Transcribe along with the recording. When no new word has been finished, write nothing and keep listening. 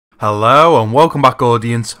Hello and welcome back,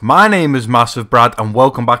 audience. My name is MassiveBrad and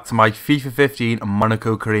welcome back to my FIFA 15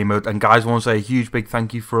 Monaco career mode. And guys, I want to say a huge big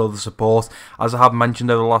thank you for all the support. As I have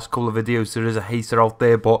mentioned over the last couple of videos, there is a hater out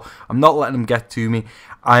there, but I'm not letting them get to me.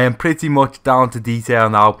 I am pretty much down to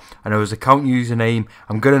detail now. I know his account username.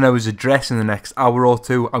 I'm going to know his address in the next hour or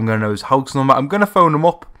two. I'm going to know his house number. I'm going to phone him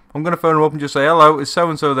up. And just say, hello, is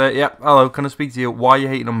so-and-so there? Yep, hello, can I speak to you? Why are you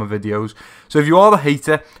hating on my videos? So if you are the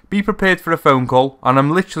hater, be prepared for a phone call. And I'm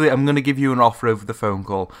going to give you an offer over the phone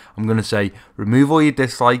call. I'm going to say, remove all your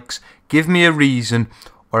dislikes, give me a reason,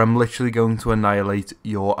 or I'm literally going to annihilate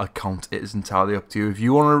your account. It is entirely up to you. If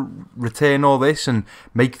you want to retain all this and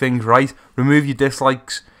make things right, remove your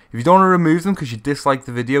dislikes. If you don't want to remove them because you dislike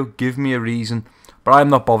the video, give me a reason. But I'm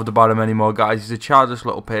not bothered about him anymore, guys. He's a childish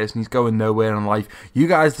little person. He's going nowhere in life. You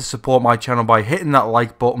guys to support my channel by hitting that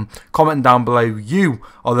like button, commenting down below. You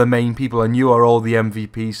are the main people and you are all the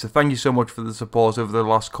MVPs. So thank you so much for the support over the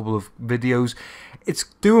last couple of videos. It's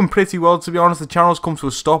doing pretty well, to be honest. The channel's come to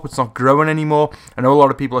a stop. It's not growing anymore. I know a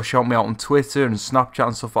lot of people are shouting me out on Twitter and Snapchat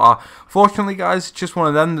and stuff like that. Fortunately, guys, it's just one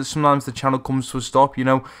of them that sometimes the channel comes to a stop. You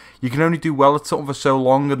know, you can only do well at something for so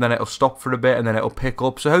long and then it'll stop for a bit and then it'll pick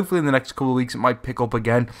up. So hopefully in the next couple of weeks it might pick up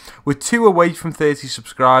again. We're 2 away from 30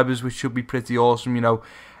 subscribers, which should be pretty awesome, you know.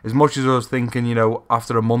 As much as I was thinking, you know,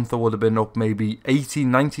 after a month I would have been up maybe 80,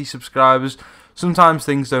 90 subscribers. Sometimes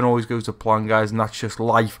things don't always go to plan, guys, and that's just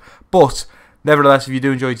life. But nevertheless, if you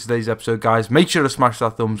do enjoy today's episode, guys, make sure to smash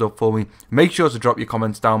that thumbs up for me. Make sure to drop your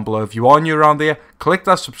comments down below. If you are new around here, click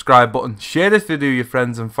that subscribe button. Share this video with your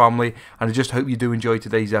friends and family. And I just hope you do enjoy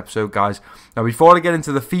today's episode, guys. Now, before I get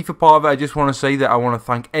into the FIFA part of it, I just want to say that I want to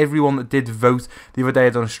thank everyone that did vote. The other day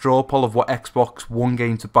I done a straw poll of what Xbox One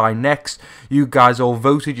game to buy next. You guys all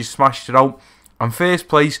voted. You smashed it out. And first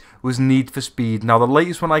place was Need for Speed. Now, the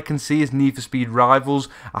latest one I can see is Need for Speed Rivals.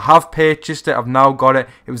 I have purchased it. I've now got it.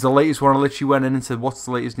 It was the latest one. I literally went in and said, what's the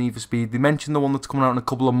latest Need for Speed? They mentioned the one that's coming out in a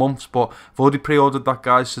couple of months, but I've already pre-ordered that,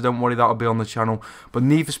 guys, so don't worry, that'll be on the channel. But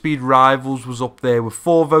Need for Speed Rivals was up there with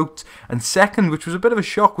 4 votes. And second, which was a bit of a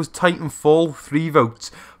shock, was Titanfall, 3 votes.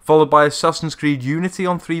 Followed by Assassin's Creed Unity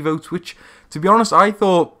on 3 votes, which, to be honest, I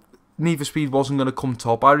thought Need for Speed wasn't going to come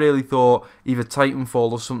top. I really thought either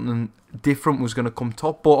Titanfall or something different was going to come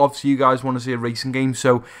top, but obviously you guys want to see a racing game.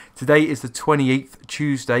 So today is the 28th,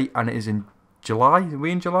 Tuesday, and it is in July. Are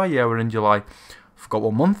we in July? Yeah, we're in July. I forgot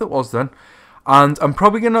what month it was then. And I'm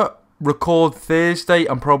probably going to record Thursday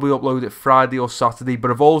and probably upload it Friday or Saturday,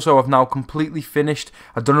 but I've now completely finished.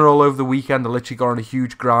 I've done it all over the weekend. I literally got on a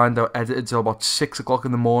huge grind. I edited till about 6 o'clock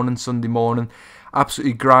in the morning, Sunday morning.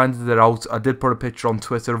 Absolutely grinded it out. I did put a picture on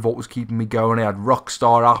Twitter of what was keeping me going. I had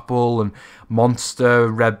Rockstar Apple and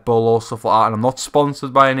Monster, Red Bull, all stuff like that. And I'm not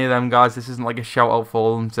sponsored by any of them, guys. This isn't like a shout out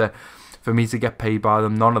for them for me to get paid by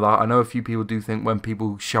them. None of that. I know a few people do think when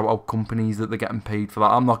people shout out companies that they're getting paid for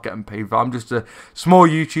that. I'm not getting paid for that. I'm just a small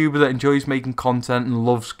YouTuber that enjoys making content and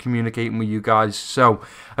loves communicating with you guys. So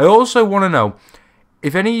I also want to know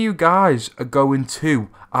if any of you guys are going to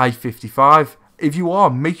I-55. If you are,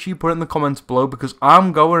 make sure you put it in the comments below, because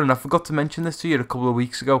I'm going, and I forgot to mention this to you a couple of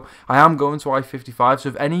weeks ago, I am going to I-55, so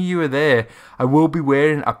if any of you are there, I will be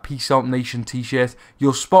wearing a Peace Out Nation t-shirt.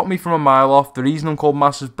 You'll spot me from a mile off. The reason I'm called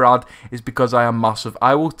MassiveBrad is because I am massive.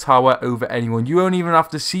 I will tower over anyone. You won't even have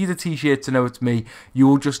to see the t-shirt to know it's me. You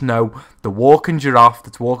will just know the walking giraffe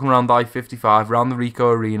that's walking around I-55, around the Rico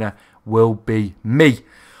Arena, will be me.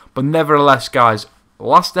 But nevertheless, guys,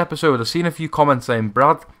 last episode, I've seen a few comments saying,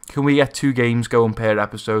 Brad, can we get 2 games going per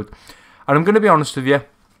episode? And I'm going to be honest with you,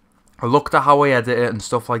 I looked at how I edit it and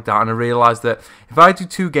stuff like that, and I realised that if I do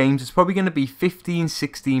 2 games, it's probably going to be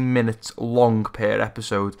 15-16 minutes long per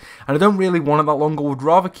episode. And I don't really want it that long. I would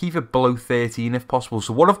rather keep it below 13 if possible.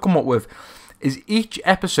 So what I've come up with is each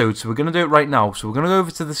episode, so we're going to do it right now, so we're going to go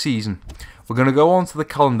over to the season. We're going to go on to the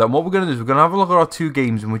calendar, and what we're going to do is we're going to have a look at our 2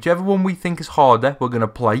 games, and whichever one we think is harder, we're going to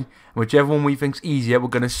play, and whichever one we think is easier, we're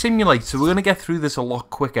going to simulate, so we're going to get through this a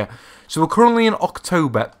lot quicker. So we're currently in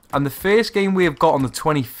October, and the first game we have got on the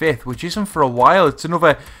 25th, which isn't for a while, it's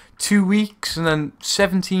another 2 weeks, and then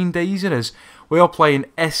 17 days it is, we are playing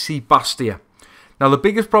SC Bastia. Now the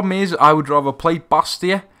biggest problem is, I would rather play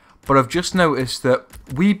Bastia, but I've just noticed that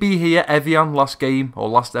we be here, Evian, last game, or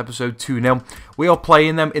last episode, 2-0, we are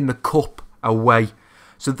playing them in the Cup away.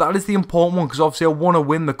 So that is the important one, because obviously I want to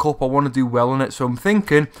win the Cup, I want to do well in it. So I'm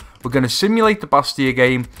thinking we're going to simulate the Bastia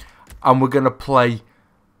game, and we're going to play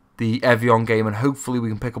the Evian game, and hopefully we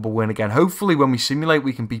can pick up a win again. Hopefully when we simulate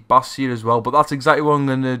we can beat Bastia as well, but that's exactly what I'm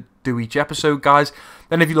going to do each episode, guys.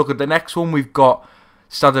 Then if you look at the next one, we've got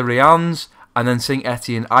Stade Reims, and then St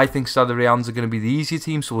Etienne. I think Stade Reims are going to be the easier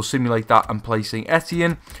team, so we'll simulate that and play St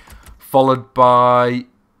Etienne. Followed by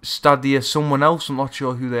Stadia someone else. I'm not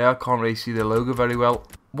sure who they are. Can't really see their logo very well.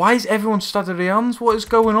 Why is everyone Stadia Reans? What is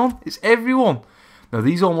going on? It's everyone. No,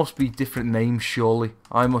 these all must be different names, surely.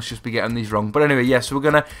 I must just be getting these wrong. But anyway, yeah, so we're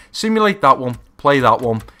going to simulate that one, play that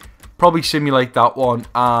one, probably simulate that one,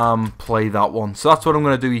 play that one. So that's what I'm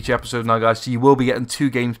going to do each episode now, guys. So you will be getting 2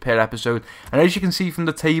 games per episode. And as you can see from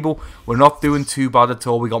the table, we're not doing too bad at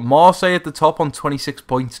all. We got Marseille at the top on 26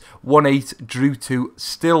 points, 1-8, drew 2,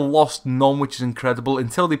 still lost none, which is incredible,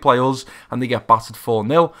 until they play us and they get battered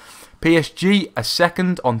 4-0. PSG a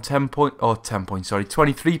second on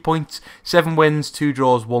 23 points, 7 wins, 2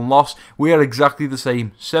 draws, 1 loss. We are exactly the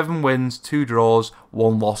same, 7 wins, 2 draws,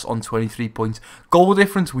 1 loss on 23 points. Goal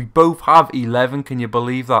difference, we both have 11, can you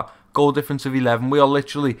believe that? Goal difference of 11, we are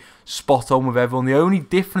literally spot on with everyone. The only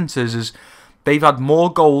difference is they've had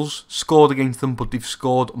more goals scored against them, but they've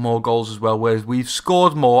scored more goals as well, whereas we've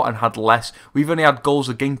scored more and had less. We've only had goals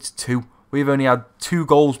against 2. We've only had 2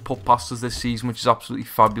 goals put past us this season, which is absolutely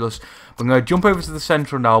fabulous. I'm going to jump over to the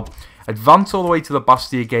Central now, advance all the way to the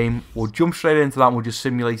Bastia game. We'll jump straight into that and we'll just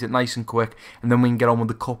simulate it nice and quick, and then we can get on with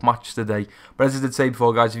the cup match today. But as I did say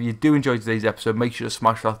before, guys, if you do enjoy today's episode, make sure to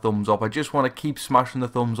smash that thumbs up. I just want to keep smashing the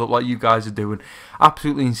thumbs up like you guys are doing.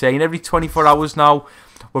 Absolutely insane. Every 24 hours now,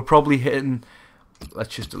 we're probably hitting...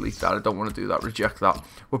 Let's just delete that. I don't want to do that. Reject that.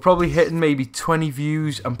 We're probably hitting maybe 20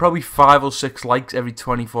 views and probably 5 or 6 likes every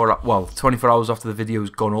 24 hours after the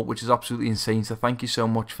video's gone up, which is absolutely insane. So thank you so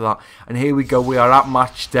much for that. And here we go. We are at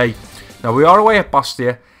match day. Now we are away at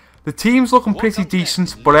Bastia. The team's looking pretty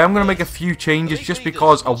decent, but I am going to make a few changes just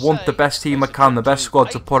because I want the best team I can, the best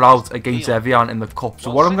squad to put out against Evian in the cup.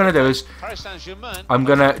 So what I'm going to do is I'm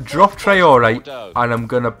going to drop Traore and I'm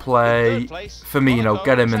going to play Firmino,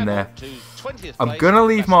 get him in there. I'm going to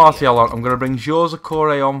leave Martial on. I'm going to bring Jose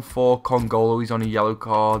Corre on for Congolo. He's on a yellow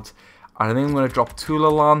card. And I think I'm going to drop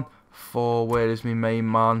Toulalan for, where is my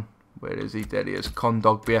main man? Where is he? There he is,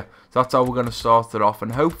 Kondogbia. So that's how we're going to start it off.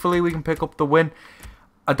 And hopefully we can pick up the win.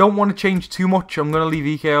 I don't want to change too much. I'm going to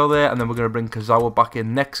leave EKL there. And then we're going to bring Kazawa back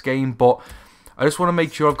in next game. But I just want to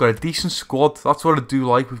make sure I've got a decent squad. That's what I do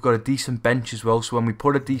like. We've got a decent bench as well. So when we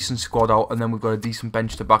put a decent squad out and then we've got a decent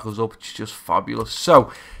bench to back us up, it's just fabulous.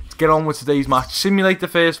 So let's get on with today's match. Simulate the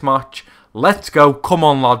first match. Let's go. Come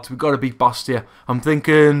on, lads. We've got to beat Bastia. I'm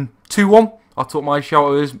thinking 2-1. That's what my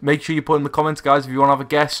shout is. Make sure you put in the comments, guys, if you want to have a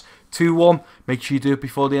guess. 2-1. Make sure you do it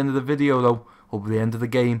before the end of the video, though. Or the end of the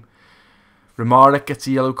game. Remarek gets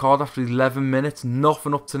a yellow card after 11 minutes.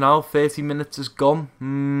 Nothing up to now. 30 minutes is gone.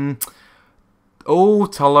 Oh,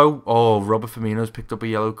 Tallow. Oh, Robert Firmino's picked up a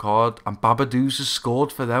yellow card. And Babadou's has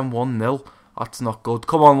scored for them 1-0. That's not good.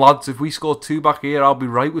 Come on, lads. If we score 2 back here, I'll be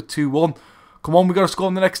right with 2-1. Come on, we got to score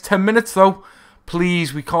in the next 10 minutes, though.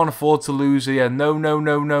 Please, we can't afford to lose here. No, no,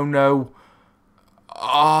 no, no, no.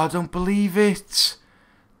 Oh, I don't believe it.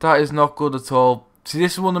 That is not good at all. See,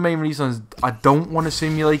 this is one of the main reasons I don't want to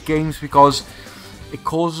simulate games, because it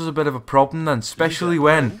causes a bit of a problem then, especially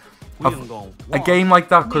when a game like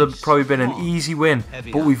that could have probably been an easy win,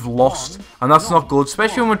 but we've lost, and that's not good,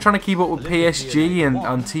 especially when we're trying to keep up with PSG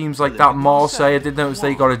and teams like that. Marseille, I did notice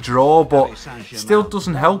they got a draw, but still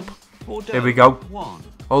doesn't help. Here we go.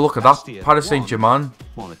 Oh, look at that. Paris Saint-Germain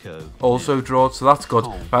also draw, so that's good.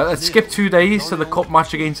 Right, let's skip 2 days to the cup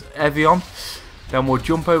match against Evian. Then we'll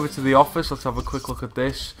jump over to the office. Let's have a quick look at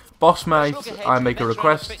this. Boss mate, I make a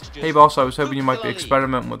request. Hey boss, I was hoping you might be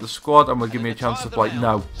experimenting with the squad and will give me a chance to play.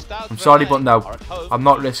 No. I'm sorry, but no. I'm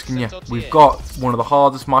not risking you. We've got one of the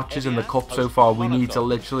hardest matches in the cup so far. We need to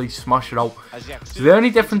literally smash it out. So the only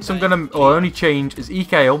difference or only change is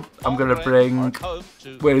EKL. I'm going to bring...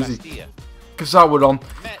 Where is he? Kazawa on.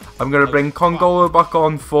 I'm going to bring Congolo back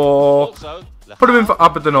on for... Put him in for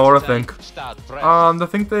Aberdeenor, I think. And I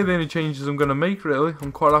think they're the only changes I'm going to make, really.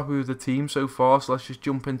 I'm quite happy with the team so far, so let's just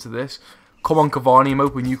jump into this. Come on, Cavani, I'm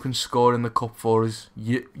hoping you can score in the cup for us.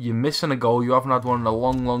 You're missing a goal. You haven't had one in a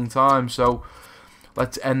long, long time. So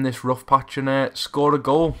let's end this rough patch and score a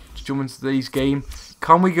goal. Let's jump into today's game.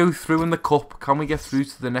 Can we go through in the cup? Can we get through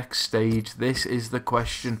to the next stage? This is the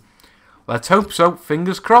question. Let's hope so.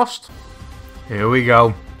 Fingers crossed. Here we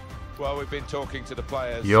go. Well, we've been talking to the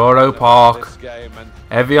players. Euro Park,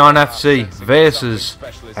 Evian FC versus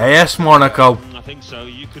AS Monaco.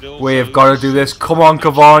 We have got to do this. Come on,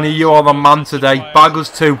 Cavani, you are the man today. Bag us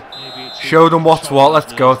 2. Show them what's what.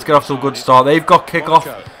 Let's go. Let's get off to a good start. They've got kick-off.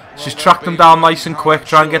 Let's just track them down nice and quick.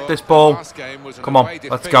 Try and get this ball. Come on,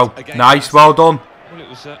 let's go. Nice, well done.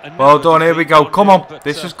 Well done, here we go. Come on,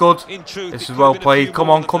 this is good. This is well played. Come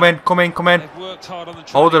on, come in, come in, come in.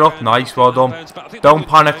 Hold it up, nice, well done. Don't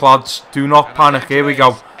panic, lads. Do not panic. Here we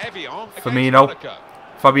go. Firmino.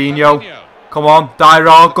 Fabinho. Come on,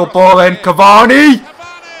 Dyrog, good ball in. Cavani!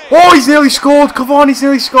 Oh, he's nearly scored. Cavani's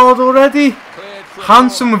nearly scored already.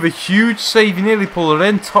 Hansen with a huge save. He nearly pulled it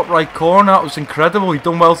in. Top right corner. That was incredible. He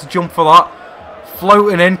done well to jump for that.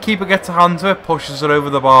 Floating in. Keeper gets a hand to it. Pushes it over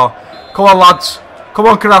the bar. Come on, lads. Come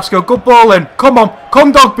on, Carrasco. Good ball in. Come on.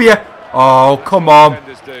 Come, Dogbeer. Oh, come on.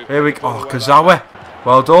 Here we go. Oh, Kazawa.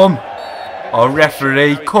 Well done. Oh,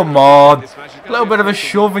 referee. Come on. A little bit of a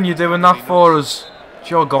shove and you're doing that for us.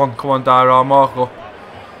 Jog on. Come on, Dyer. Mark up.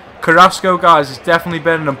 Carrasco, guys, has definitely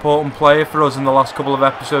been an important player for us in the last couple of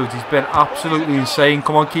episodes. He's been absolutely insane.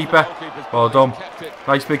 Come on, keeper. Well done.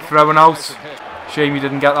 Nice big throwing out. Shame you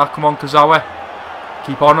didn't get that. Come on, Kazawa.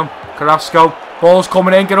 Keep on him. Carrasco. Ball's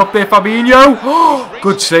coming in. Get up there, Fabinho.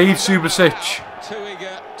 Good save, Subasic.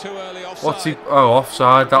 What's he? Oh,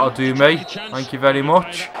 offside. That'll do me. Thank you very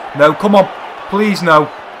much. No, come on. Please,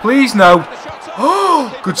 no. Please, no.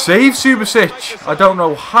 Good save, Subasic. I don't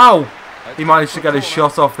know how he managed to get his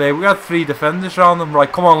shot off there. We had 3 defenders around them.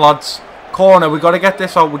 Right, come on, lads. Corner. We've got to get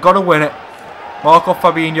this out. We've got to win it. Mark off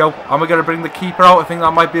Fabinho. And we're going to bring the keeper out. I think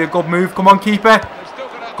that might be a good move. Come on, keeper.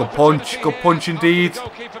 Good punch. Good punch indeed.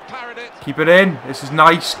 Keep it in. This is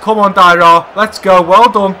nice. Come on, Dyer. Let's go. Well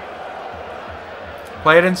done.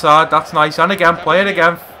 Play it inside. That's nice. And again. Play it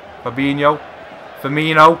again. Fabinho.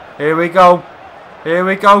 Firmino. Here we go. Here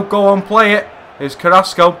we go. Go on. Play it. Here's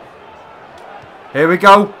Carrasco. Here we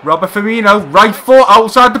go. Robert Firmino. Right foot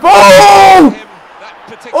outside the ball.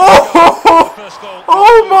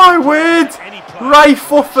 Oh my word. Right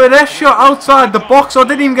foot finesse shot outside the box. I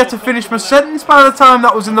didn't even get to finish my sentence by the time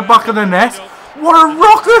that was in the back of the net. What a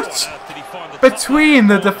rocket. Between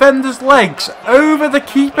the defender's legs over the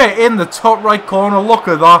keeper in the top right corner. Look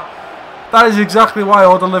at that. That is exactly why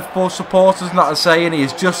all the Liverpool supporters and that are saying he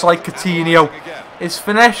is just like Coutinho. His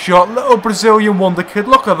finesse shot, little Brazilian Wonderkid.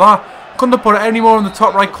 Look at that. Couldn't have put it any more in the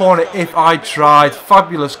top right corner if I tried.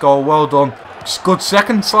 Fabulous goal. Well done. Good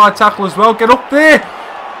second slide tackle as well. Get up there.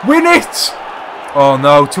 Win it. Oh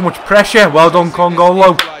no. Too much pressure. Well done,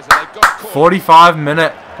 Congolo. 45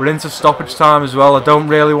 minute. We're into stoppage time as well. I don't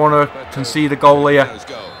really want to concede a goal here.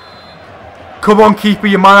 Come on, keeper.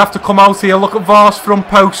 You might have to come out here. Look at Var's front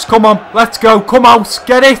post. Come on. Let's go. Come out.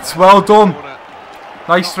 Get it. Well done.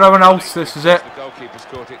 Nice throwing out. This is it.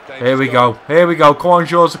 Here we go. Here we go. Come on,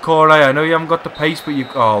 Jose Correa. I know you haven't got the pace, but you...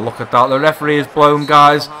 Oh, look at that. The referee is blown,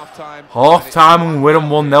 guys. Half time and we're winning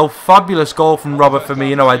 1-0. Fabulous goal from Robert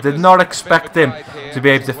Firmino. I did not expect him to be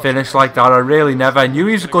able to finish like that. I really never. I knew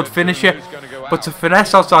he was a good finisher. But to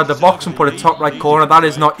finesse outside the box and put a top right corner, that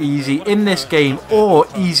is not easy in this game or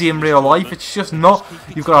easy in real life. It's just not.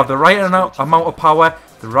 You've got to have the right amount of power,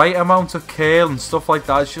 the right amount of curl and stuff like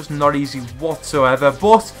that. It's just not easy whatsoever.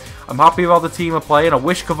 But I'm happy with how the team are playing. I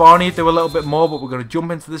wish Cavani would do a little bit more, but we're going to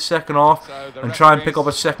jump into the second half and try and pick up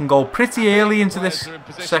a second goal pretty early into this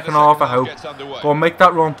second half, I hope. Go on, make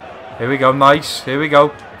that run. Here we go, nice. Here we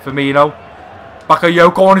go. Firmino.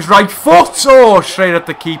 Bakayoko on his right foot. Oh, straight at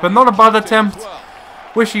the keeper. Not a bad attempt.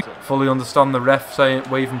 Wish he fully understand the ref saying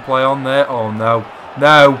wave and play on there. Oh, no.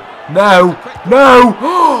 No. No.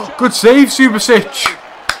 No. Good save, Subasic.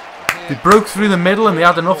 They broke through the middle and they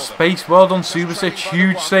had enough space. Well done, Subasic.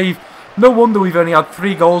 Huge save. No wonder we've only had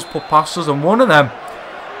 3 goals put past us, and one of them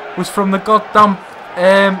was from the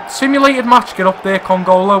goddamn simulated match. Get up there,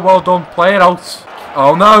 Congolo. Well done. Play it out.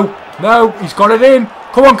 Oh, no. No. He's got it in.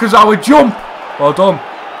 Come on, Kazawa. Jump. Well done.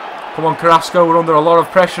 Come on, Carrasco. We're under a lot of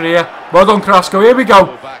pressure here. Well done, Carrasco. Here we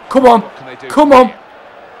go. Come on. Come on.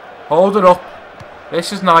 Hold it up.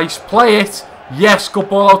 This is nice. Play it. Yes. Good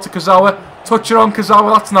ball out to Kazawa. Touch it on,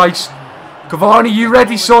 Kazawa. That's nice. Cavani, you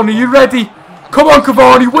ready, son? Are you ready? Come on,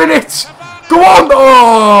 Cavani. Win it. Go on.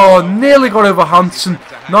 Oh, nearly got over Hansen.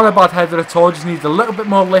 Not a bad header at all. Just needs a little bit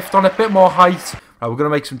more lift on it. A bit more height. Right, we're going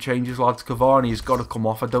to make some changes, lads. Cavani has got to come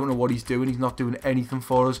off. I don't know what he's doing. He's not doing anything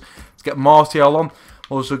for us. Let's get Martial on.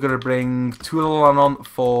 Also going to bring Tulan on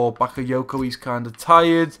for Bakayoko. He's kind of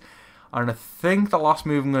tired. And I think the last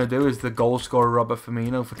move I'm going to do is the goal scorer Robert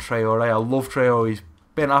Firmino for Traore. I love Traore. He's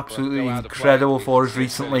been absolutely incredible for us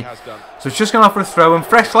recently. So it's just going to have to throw in.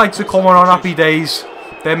 Fresh legs are coming on. Happy days.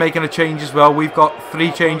 They're making a change as well. We've got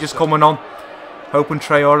 3 changes coming on. Hoping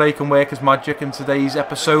Traore can work his magic in today's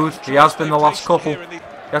episode. He has been the last couple. You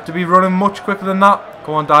have to be running much quicker than that.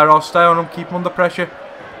 Come on, Dyer, stay on him. Keep him under pressure.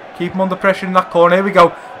 Keep him under pressure in that corner. Here we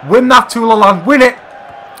go. Win that Tulan. Win it.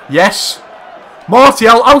 Yes.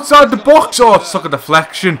 Martial outside the box. Oh, it's took a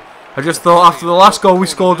deflection. I just thought after the last goal we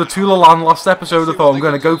scored the Tulan last episode, I thought I'm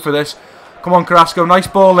going to go for this. Come on, Carrasco. Nice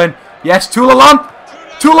ball in. Yes, Tulan.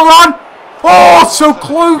 Tulan. Oh, so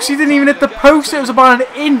close. He didn't even hit the post. It was about an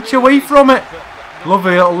inch away from it.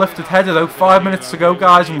 Lovely little lifted header though. 5 minutes to go,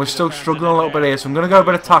 guys, and we're still struggling a little bit here. So I'm going to go a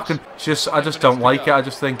bit attacking. I just don't like it. I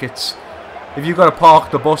just think it's... If you've got to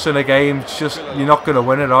park the bus in a game, it's just... You're not going to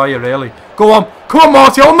win it, are you, really? Go on. Come on,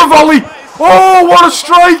 Marty, on the volley. Oh, what a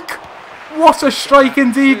strike. What a strike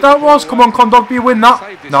indeed that was. Come on, Kondogbia, win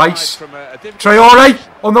that. Nice. Traore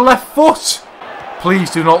on the left foot.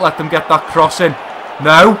 Please do not let them get that cross in.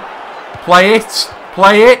 No. Play it.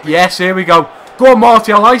 Play it. Yes, here we go. Go on,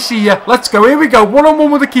 Martial, I see you. Let's go. Here we go.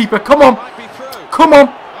 1-on-1 with the keeper. Come on. Come on.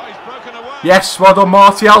 Yes, well done,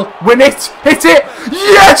 Martial. Win it. Hit it.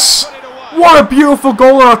 Yes! What a beautiful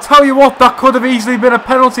goal. And I'll tell you what, that could have easily been a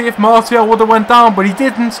penalty if Martial would have went down, but he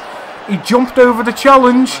didn't. He jumped over the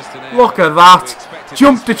challenge. Look at that.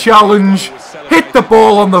 Jumped the challenge. Hit the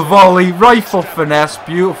ball on the volley. Right foot finesse.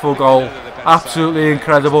 Beautiful goal. Absolutely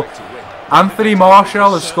incredible. Anthony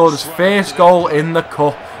Martial has scored his first goal in the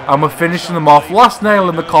cup, and we're finishing them off. Last nail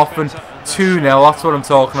in the coffin. 2-0. That's what I'm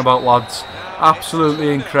talking about, lads.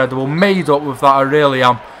 Absolutely incredible. Made up with that, I really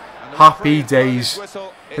am. Happy days.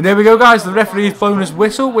 And there we go, guys. The referee has blown his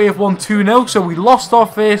whistle. We have won 2-0. So we lost our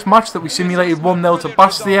first match that we simulated 1-0 to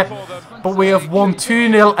Bastia. But we have won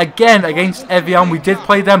 2-0 again against Evian. We did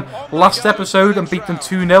play them last episode and beat them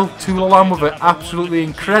 2-0. Tulalan with an absolutely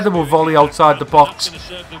incredible volley outside the box.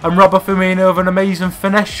 And Robert Firmino with an amazing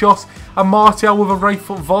finesse shot. And Martial with a right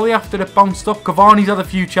foot volley after it bounced up. Cavani's had a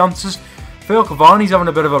few chances. I feel Cavani's having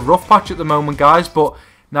a bit of a rough patch at the moment, guys. But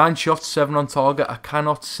 9 shots, 7 on target. I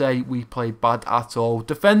cannot say we played bad at all.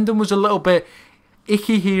 Defending was a little bit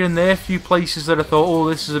icky here and there. A few places that I thought, oh,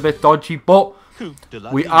 this is a bit dodgy. But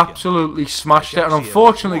we absolutely smashed it. And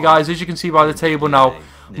unfortunately, guys, as you can see by the table now,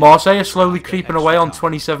 Marseille are slowly creeping away on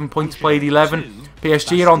 27 points, played 11.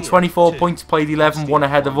 PSG are on 24 points, played 11, one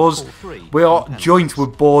ahead of us. We are joint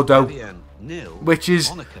with Bordeaux, which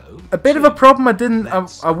is a bit of a problem.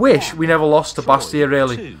 I wish we never lost to Bastia,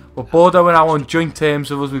 really. But Bordeaux are now on joint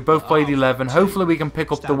terms with us. We both played 11. Hopefully we can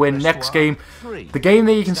pick up the win next game. The game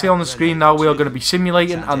that you can see on the screen now, we are going to be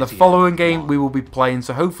simulating, and the following game we will be playing.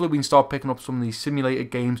 So hopefully we can start picking up some of these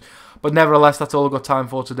simulated games. But nevertheless, that's all I've got time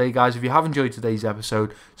for today, guys. If you have enjoyed today's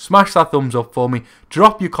episode, smash that thumbs up for me.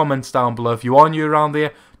 Drop your comments down below if you are new around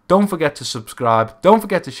here. Don't forget to subscribe. Don't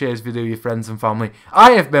forget to share this video with your friends and family.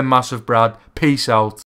 I have been MassiveBrad. Peace out.